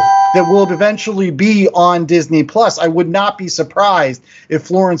show that will eventually be on Disney+. I would not be surprised if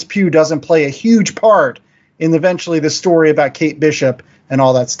Florence Pugh doesn't play a huge part in eventually the story about Kate Bishop and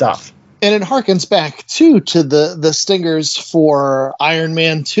all that stuff. And it harkens back, too, to the stingers for Iron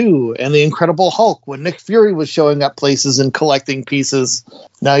Man 2 and the Incredible Hulk when Nick Fury was showing up places and collecting pieces.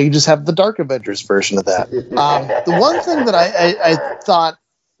 Now you just have the Dark Avengers version of that. The one thing that I thought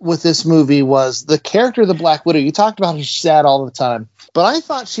with this movie was the character of the Black Widow. You talked about her sad all the time, but I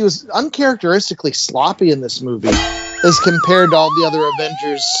thought she was uncharacteristically sloppy in this movie as compared to all the other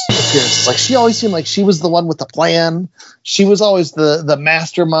Avengers appearances. Like, she always seemed like she was the one with the plan. She was always the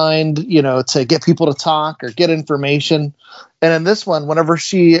mastermind, to get people to talk or get information. And in this one, whenever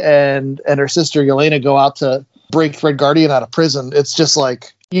she and her sister Yelena go out to break Red Guardian out of prison, it's just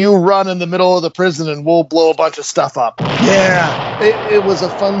like, you run in the middle of the prison and we'll blow a bunch of stuff up. Yeah. It was a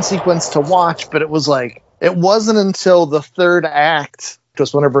fun sequence to watch, but it was like, it wasn't until the third act,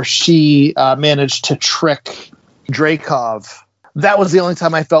 just whenever she managed to trick Dreykov. That was the only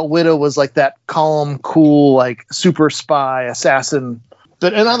time I felt Widow was like that calm, cool, like super spy assassin.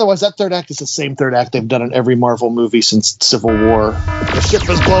 But and otherwise, that third act is the same third act they've done in every Marvel movie since Civil War. The ship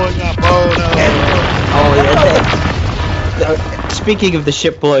is blowing up. Oh no! Speaking of the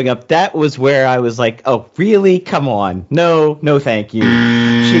ship blowing up, that was where I was like, "Oh, really? Come on! No, thank you."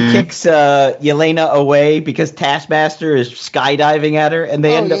 She kicks Yelena away because Taskmaster is skydiving at her, and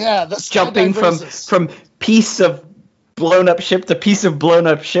they end up jumping from piece of blown up ship to piece of blown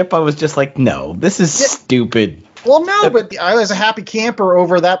up ship. I was just like, no, this is stupid. Well, no, but I was a happy camper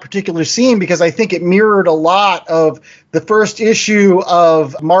over that particular scene because I think it mirrored a lot of the first issue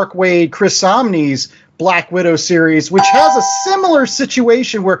of Mark Waid, Chris Samnee's Black Widow series, which has a similar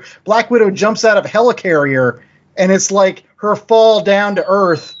situation where Black Widow jumps out of a helicarrier and it's like her fall down to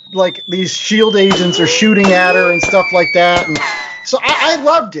earth, like these SHIELD agents are shooting at her and stuff like that. And so I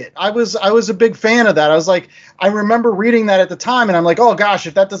loved it. I was a big fan of that. I was like, I remember reading that at the time, and I'm like, oh gosh,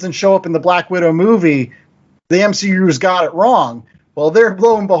 if that doesn't show up in the Black Widow movie, the MCU's got it wrong. Well, there,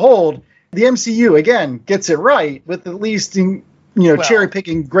 lo and behold, the MCU again gets it right with at least cherry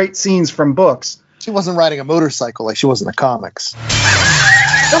picking great scenes from books. She wasn't riding a motorcycle like she was in the comics.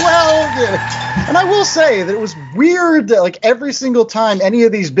 Well, yeah. And I will say that it was weird that like every single time any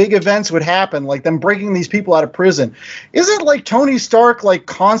of these big events would happen, like them breaking these people out of prison, isn't like Tony Stark like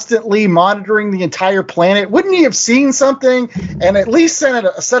constantly monitoring the entire planet? Wouldn't he have seen something and at least sent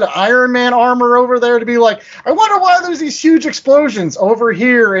a set of Iron Man armor over there to be like, I wonder why there's these huge explosions over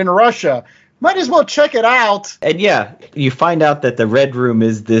here in Russia? Might as well check it out. And yeah, you find out that the Red Room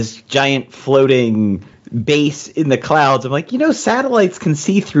is this giant floating base in the clouds. I'm like, satellites can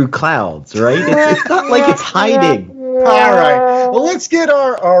see through clouds, right? It's not like it's hiding. All right. Well, let's get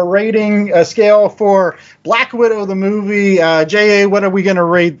our rating scale for Black Widow, the movie. J.A., what are we going to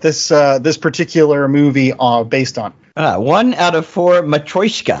rate this particular movie based on? 1 out of 4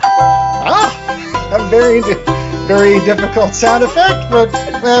 Matryoshka. A very, very difficult sound effect, but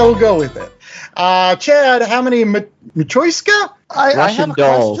we'll go with it. Chad, how many Matryoshka? I have a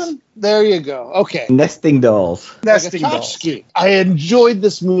dolls. question. There you go. Okay. Nesting dolls. Nesting dolls. I enjoyed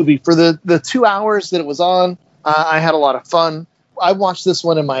this movie for the 2 hours that it was on. I had a lot of fun. I watched this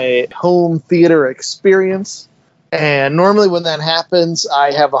one in my home theater experience. And normally when that happens,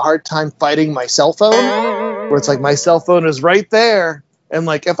 I have a hard time fighting my cell phone. Where it's like my cell phone is right there. And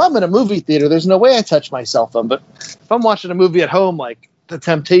like, if I'm in a movie theater, there's no way I touch my cell phone. But if I'm watching a movie at home, like, the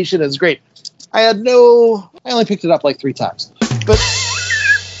temptation is great. I only picked it up like 3 times. But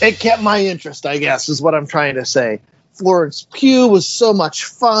it kept my interest, I guess, is what I'm trying to say. Florence Pugh was so much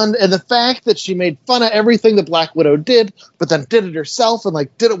fun, and the fact that she made fun of everything that Black Widow did, but then did it herself and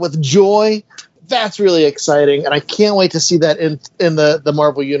like did it with joy, that's really exciting, and I can't wait to see that in the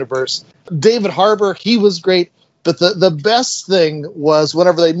Marvel Universe. David Harbour, he was great, but the best thing was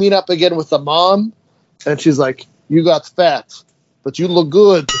whenever they meet up again with the mom, and she's like, "You got fat, but you look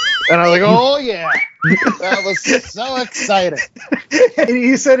good." And I was like, "Oh, yeah." That was so exciting. And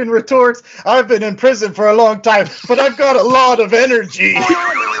he said in retorts, "I've been in prison for a long time, but I've got a lot of energy."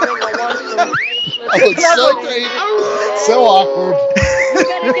 That was so great. So awkward.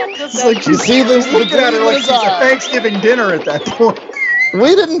 It's like she's looking at her like she's at Thanksgiving dinner at that point.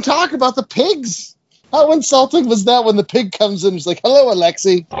 We didn't talk about the pigs. How insulting was that when the pig comes in and he's like, "Hello,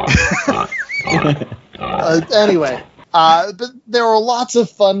 Alexi." Anyway. But there were lots of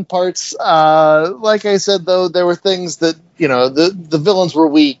fun parts. Like I said, though, there were things that, the villains were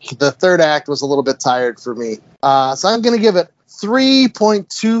weak. The third act was a little bit tired for me. So I'm going to give it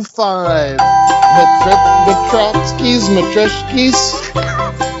 3.25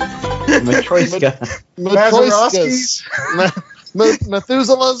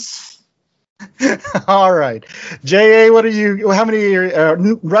 Methuselahs. All right. J.A., how many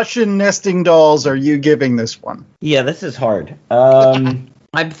Russian nesting dolls are you giving this one? Yeah, this is hard.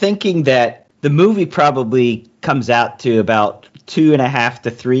 I'm thinking that the movie probably comes out to about 2.5 to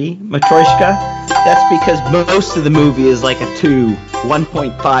 3 Matryoshka. That's because most of the movie is like a 2,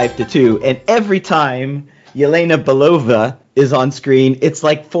 1.5 to 2, and every time Yelena Belova is on screen, it's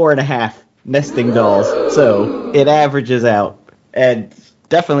like 4.5 nesting dolls. So it averages out. And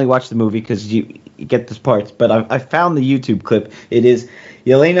definitely watch the movie because you get these parts. But I found the YouTube clip. It is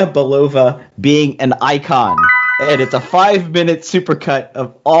Yelena Belova being an icon. And it's a 5-minute supercut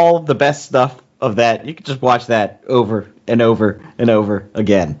of all the best stuff of that. You can just watch that over and over and over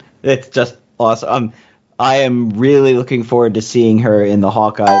again. It's just awesome. I am really looking forward to seeing her in the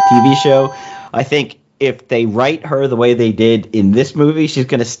Hawkeye TV show. I think if they write her the way they did in this movie, she's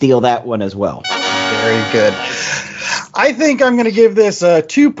going to steal that one as well. Very good. I think I'm going to give this a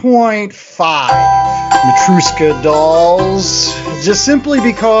 2.5 Matryoshka dolls, just simply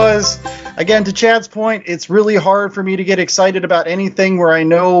because, again, to Chad's point, it's really hard for me to get excited about anything where I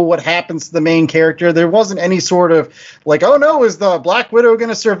know what happens to the main character. There wasn't any sort of like, oh no, is the Black Widow going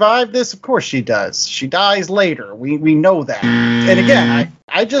to survive this? Of course she does. She dies later. We know that. And again,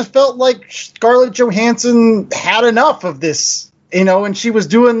 I just felt like Scarlett Johansson had enough of this. And she was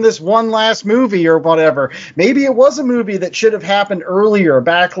doing this one last movie or whatever. Maybe it was a movie that should have happened earlier,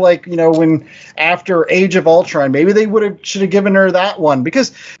 back when after Age of Ultron. Maybe they should have given her that one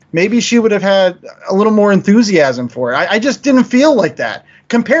because maybe she would have had a little more enthusiasm for it. I just didn't feel like that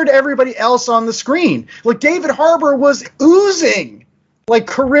compared to everybody else on the screen. Like David Harbour was oozing like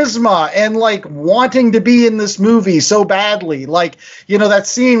charisma and like wanting to be in this movie so badly. Like, that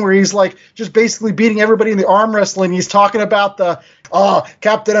scene where he's like just basically beating everybody in the arm wrestling. He's talking about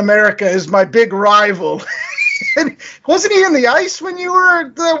Captain America is my big rival. And wasn't he in the ice when you were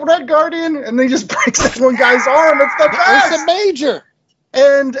the Red Guardian? And they just breaks that one guy's arm. It's the best. It's a major.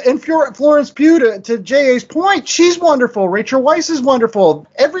 And Florence Pugh, to J.A.'s point, she's wonderful. Rachel Weisz is wonderful.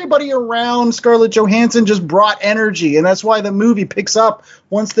 Everybody around Scarlett Johansson just brought energy, and that's why the movie picks up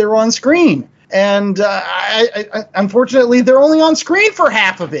once they're on screen. And I unfortunately, they're only on screen for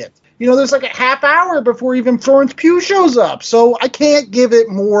half of it. There's like a half hour before even Florence Pugh shows up. So I can't give it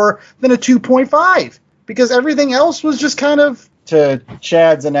more than a 2.5 because everything else was just kind of... To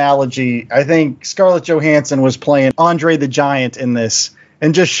Chad's analogy, I think Scarlett Johansson was playing Andre the Giant in this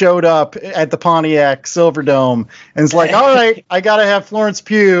and just showed up at the Pontiac Silverdome and is like, all right, I got to have Florence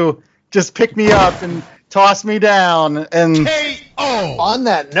Pugh just pick me up and toss me down. And on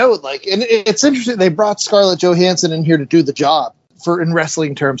that note, and it's interesting, they brought Scarlett Johansson in here to do the job in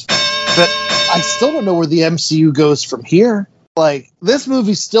wrestling terms, but I still don't know where the MCU goes from here. Like, this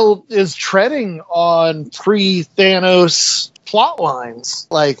movie still is treading on pre-Thanos plot lines.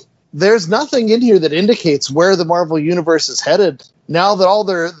 Like, there's nothing in here that indicates where the Marvel Universe is headed now that all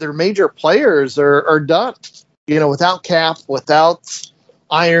their major players are done. Without Cap, without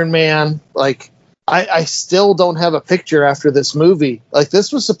Iron Man. Like, I still don't have a picture after this movie. Like,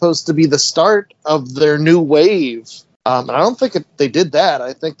 this was supposed to be the start of their new wave. And I don't think they did that.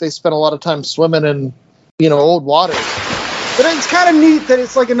 I think they spent a lot of time swimming in, old water. But it's kind of neat that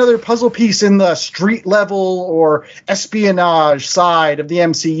it's like another puzzle piece in the street level or espionage side of the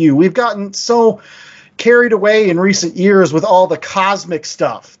MCU. We've gotten so carried away in recent years with all the cosmic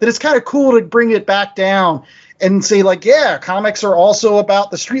stuff that it's kind of cool to bring it back down and say, like, yeah, comics are also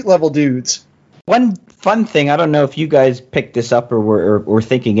about the street level dudes. One fun thing, I don't know if you guys picked this up or were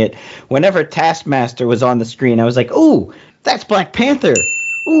thinking it. Whenever Taskmaster was on the screen, I was like, ooh, that's Black Panther.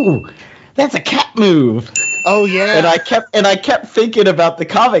 Ooh, that's a cat move. Oh yeah. And I kept thinking about the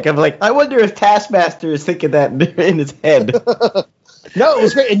comic. I'm like, I wonder if Taskmaster is thinking that in his head. No, it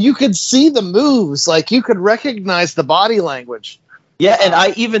was great, and you could see the moves. Like, you could recognize the body language. Yeah, and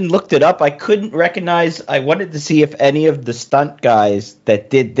I even looked it up. I couldn't recognize. I wanted to see if any of the stunt guys that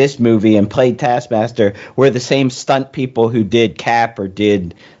did this movie and played Taskmaster were the same stunt people who did Cap or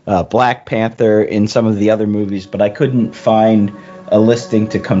did Black Panther in some of the other movies, but I couldn't find a listing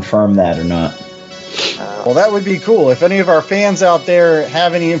to confirm that or not. Well, that would be cool. If any of our fans out there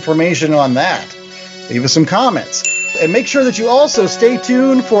have any information on that, leave us some comments. And make sure that you also stay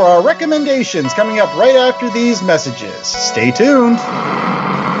tuned for our recommendations coming up right after these messages. Stay tuned.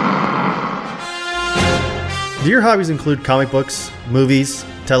 Do your hobbies include comic books, movies,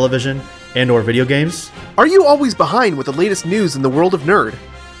 television, and or video games? Are you always behind with the latest news in the world of nerd?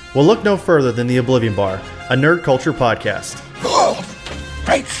 Well, look no further than The Oblivion Bar, a nerd culture podcast. Oh,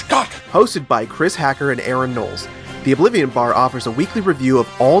 great Scott! Hosted by Chris Hacker and Aaron Knowles, The Oblivion Bar offers a weekly review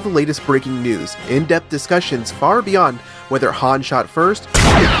of all the latest breaking news, in-depth discussions far beyond whether Han shot first,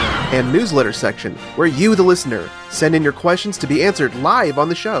 and newsletter section, where you, the listener, send in your questions to be answered live on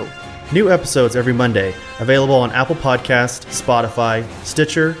the show. New episodes every Monday, available on Apple Podcasts, Spotify,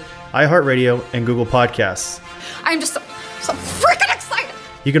 Stitcher, iHeartRadio, and Google Podcasts. I'm just so freaking excited!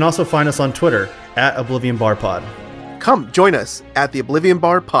 You can also find us on Twitter at Oblivion Bar Pod. Come join us at the Oblivion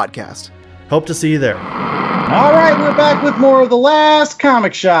Bar Podcast. Hope to see you there. All right, we're back with more of The Last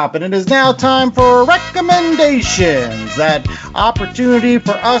Comic Shop, and it is now time for recommendations. That opportunity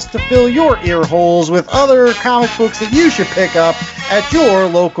for us to fill your ear holes with other comic books that you should pick up at your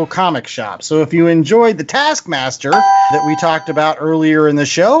local comic shop. So if you enjoyed the Taskmaster that we talked about earlier in the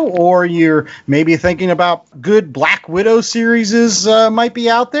show, or you're maybe thinking about good Black Widow series might be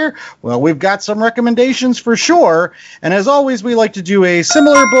out there, well, we've got some recommendations for sure. And as always, we like to do a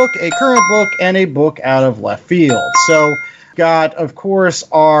similar book, a current book, and a book out of left field. So got, of course,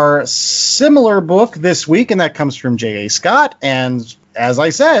 our similar book this week, and that comes from J.A. Scott. And as I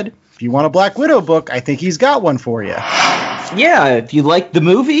said, if you want a Black Widow book, I think he's got one for you. Yeah, if you liked the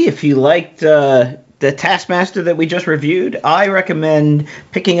movie, if you liked the Taskmaster that we just reviewed, I recommend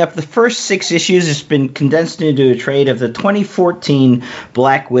picking up the first 6 issues. It's been condensed into a trade of the 2014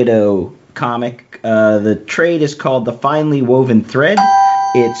 Black Widow comic. The trade is called The Finely Woven Thread.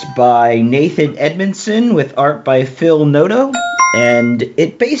 It's by Nathan Edmondson with art by Phil Noto, and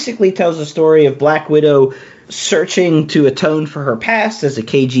it basically tells the story of Black Widow searching to atone for her past as a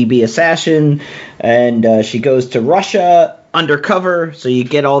KGB assassin, and she goes to Russia undercover, so you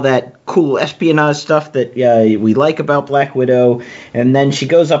get all that cool espionage stuff that we like about Black Widow, and then she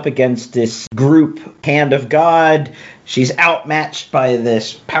goes up against this group, Hand of God. She's outmatched by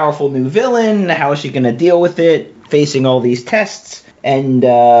this powerful new villain. How is she going to deal with it, facing all these tests? And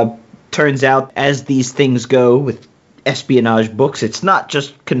turns out, as these things go with espionage books, it's not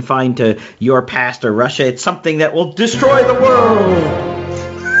just confined to your past or Russia. It's something that will destroy the world.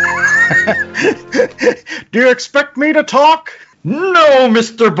 Do you expect me to talk? No,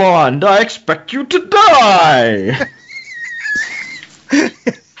 Mr. Bond, I expect you to die.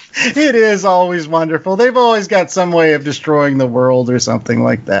 It is always wonderful. They've always got some way of destroying the world or something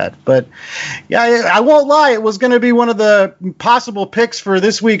like that. But yeah, I won't lie. It was going to be one of the possible picks for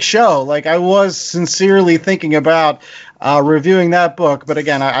this week's show. Like, I was sincerely thinking about reviewing that book. But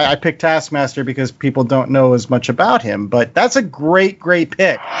again, I picked Taskmaster because people don't know as much about him. But that's a great, great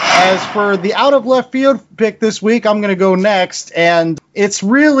pick. As for the out of left field pick this week, I'm going to go next. And it's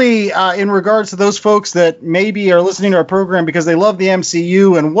really in regards to those folks that maybe are listening to our program because they love the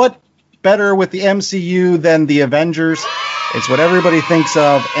MCU. And what better with the MCU than the Avengers? It's what everybody thinks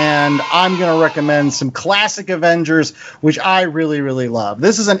of, and I'm going to recommend some classic Avengers, which I really, really love.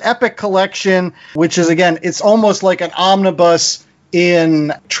 This is an epic collection, which is, again, it's almost like an omnibus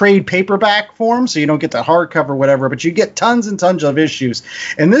in trade paperback form, so you don't get the hardcover or whatever, but you get tons and tons of issues.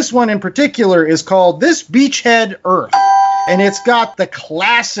 And this one in particular is called This Beachhead Earth. And it's got the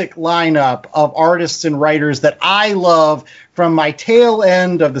classic lineup of artists and writers that I love from my tail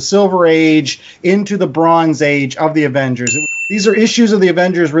end of the Silver Age into the Bronze Age of the Avengers. These are issues of the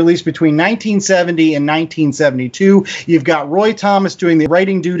Avengers released between 1970 and 1972. You've got Roy Thomas doing the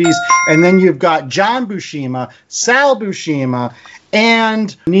writing duties, and then you've got John Buscema, Sal Buscema,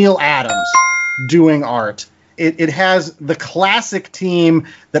 and Neil Adams doing art. It has the classic team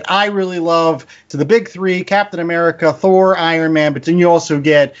that I really love, to the big three: Captain America, Thor, Iron Man, but then you also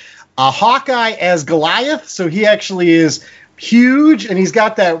get Hawkeye as Goliath, so he actually is huge, and he's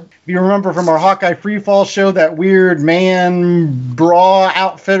got that, if you remember from our Hawkeye Freefall show, that weird man bra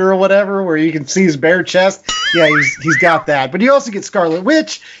outfit or whatever, where you can see his bare chest. Yeah, he's got that. But you also get Scarlet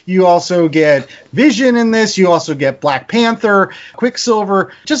Witch, you also get Vision in this, you also get Black Panther,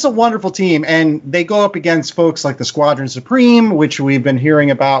 Quicksilver, just a wonderful team. And they go up against folks like the Squadron Supreme, which we've been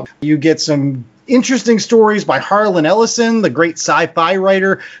hearing about. You get some interesting stories by Harlan Ellison, the great sci-fi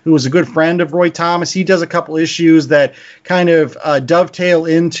writer who was a good friend of Roy Thomas. He does a couple issues that kind of dovetail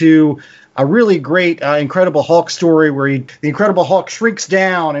into a really great Incredible Hulk story where the Incredible Hulk shrinks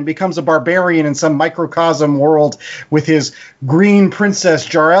down and becomes a barbarian in some microcosm world with his green princess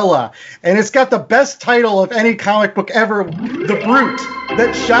Jarella. And it's got the best title of any comic book ever, The Brute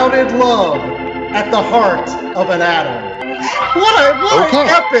That Shouted Love at the Heart of an Atom. What an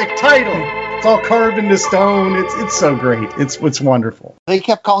epic title. It's all carved into stone. It's so great. It's wonderful. They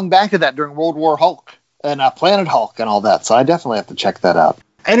kept calling back to that during World War Hulk and Planet Hulk and all that, so I definitely have to check that out.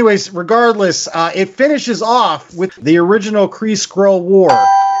 Anyways, regardless, it finishes off with the original Kree-Skrull War.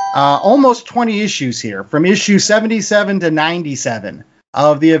 Almost 20 issues here, from issue 77 to 97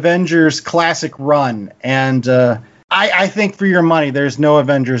 of the Avengers classic run. And I think for your money, there's no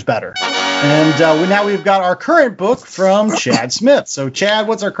Avengers better. And now we've got our current book from Chad Smith. So, Chad,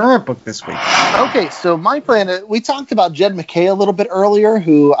 what's our current book this week? Okay, so my plan, we talked about Jed Mackay a little bit earlier,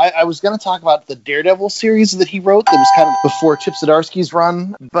 who I was going to talk about the Daredevil series that he wrote that was kind of before Chip Zdarsky's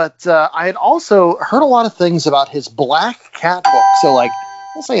run. But I had also heard a lot of things about his Black Cat book. So, like,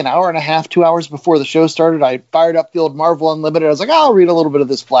 we'll say an hour and a half, 2 hours before the show started, I fired up the old Marvel Unlimited. I was like, I'll read a little bit of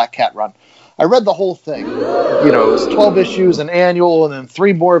this Black Cat run. I read the whole thing. You know, it was 12 issues, an annual, and then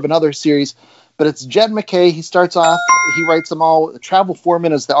 3 more of another series. But it's Jed Mackay. He starts off, he writes them all. Travel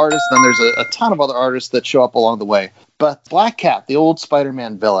Foreman is the artist, and then there's a ton of other artists that show up along the way. But Black Cat, the old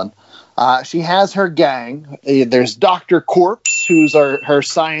Spider-Man villain, she has her gang. There's Dr. Corpse, who's her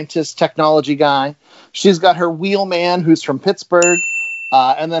scientist technology guy. She's got her wheelman, who's from Pittsburgh.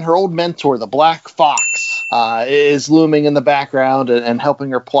 And then her old mentor, the Black Fox, is looming in the background and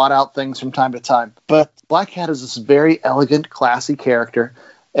helping her plot out things from time to time. But Black Cat is this very elegant, classy character.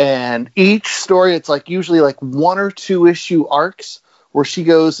 And each story, it's like usually like 1 or 2 issue arcs where she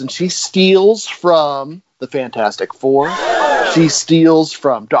goes and she steals from the Fantastic Four. She steals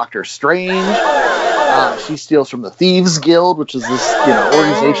from Doctor Strange. She steals from the Thieves Guild, which is this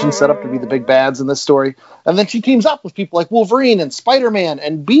organization set up to be the big bads in this story. And then she teams up with people like Wolverine and Spider-Man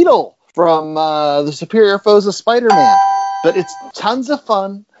and Beetle from the Superior Foes of Spider-Man. But it's tons of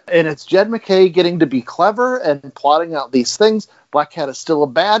fun, and it's Jed Mackay getting to be clever and plotting out these things. Black Cat is still a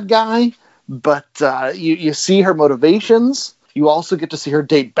bad guy, but you see her motivations. You also get to see her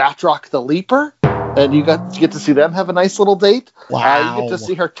date Batroc the Leaper, and you get to see them have a nice little date. Wow. You get to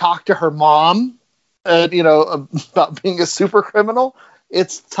see her talk to her mom, about being a super criminal.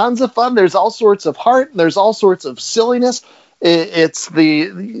 It's tons of fun. There's all sorts of heart. There's all sorts of silliness. It's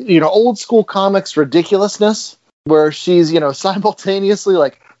the old school comics ridiculousness where she's simultaneously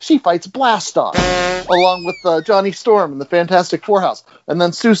like she fights Blastoff along with Johnny Storm in the Fantastic Four house, and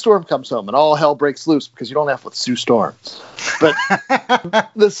then Sue Storm comes home and all hell breaks loose because you don't have with Sue Storm. But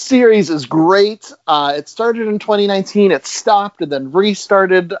the series is great. It started in 2019. It stopped and then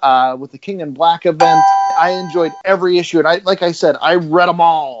restarted with the King in Black event. I enjoyed every issue, and like I said, I read them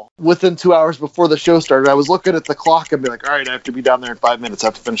all within 2 hours before the show started. I was looking at the clock and be like, all right, I have to be down there in 5 minutes. I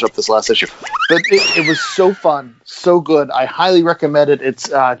have to finish up this last issue. But it was so fun, so good. I highly recommend it. It's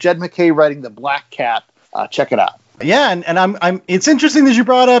Jed Mackay writing the Black Cat. Check it out. Yeah, and I'm. It's interesting that you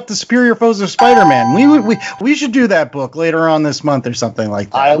brought up the Superior Foes of Spider-Man. We should do that book later on this month or something like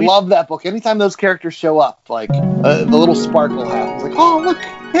that. I love that book. Anytime those characters show up, like the little sparkle happens. Like, oh look,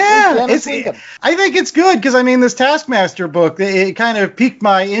 yeah, I think it's good because this Taskmaster book, it kind of piqued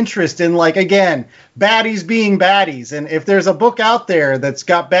my interest in again baddies being baddies, and if there's a book out there that's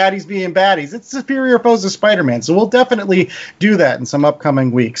got baddies being baddies, it's Superior Foes of Spider-Man. So we'll definitely do that in some upcoming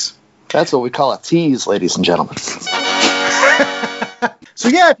weeks. That's what we call a tease, ladies and gentlemen. So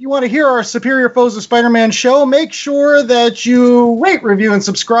yeah, if you want to hear our Superior Foes of Spider-Man show, make sure that you rate, review, and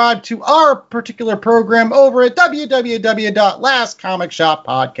subscribe to our particular program over at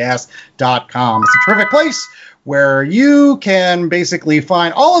www.lastcomicshoppodcast.com. It's a terrific place where you can basically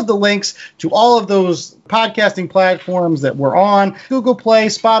find all of the links to all of those podcasting platforms that we're on: Google Play,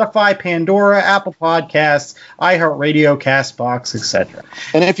 Spotify, Pandora, Apple Podcasts, iHeartRadio, CastBox, etc.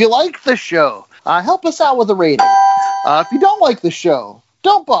 And if you like the show, help us out with a rating. If you don't like the show,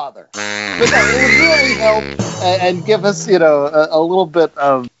 don't bother. But no, it would really help and give us, a little bit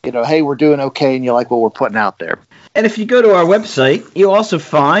of, hey, we're doing okay and you like what we're putting out there. And if you go to our website, you'll also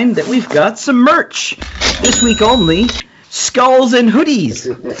find that we've got some merch. This week only, skulls and hoodies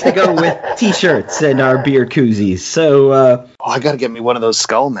to go with T-shirts and our beer koozies. So, I got to get me one of those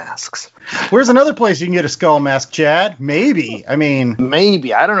skull masks. Where's another place you can get a skull mask, Chad? Maybe.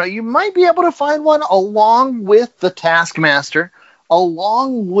 Maybe. I don't know. You might be able to find one along with the Taskmaster,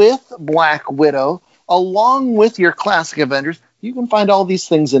 along with Black Widow, along with your classic Avengers. You can find all these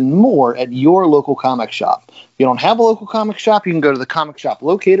things and more at your local comic shop. If you don't have a local comic shop, you can go to the comic shop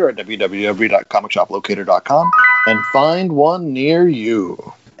locator at www.comicshoplocator.com and find one near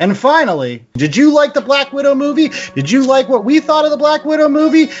you. And finally, did you like the Black Widow movie? Did you like what we thought of the Black Widow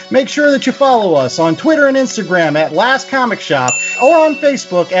movie? Make sure that you follow us on Twitter and Instagram at Last Comic Shop or on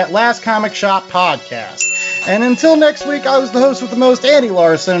Facebook at Last Comic Shop Podcast. And until next week, I was the host with the most, Andy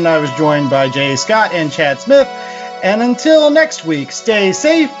Larson, and I was joined by Jay Scott and Chad Smith. And until next week, stay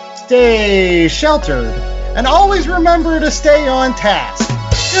safe, stay sheltered, and always remember to stay on task.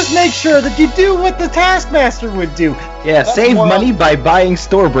 Just make sure that you do what the Taskmaster would do. Yeah, save money by buying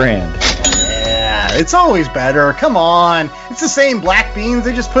store brand. Yeah, it's always better. Come on. It's the same black beans,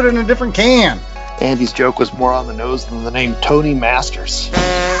 they just put it in a different can. Andy's joke was more on the nose than the name Tony Masters.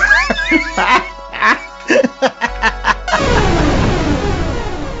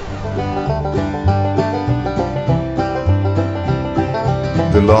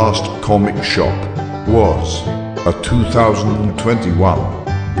 The Last Comic Shop was a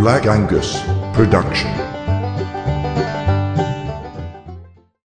 2021 Black Angus production.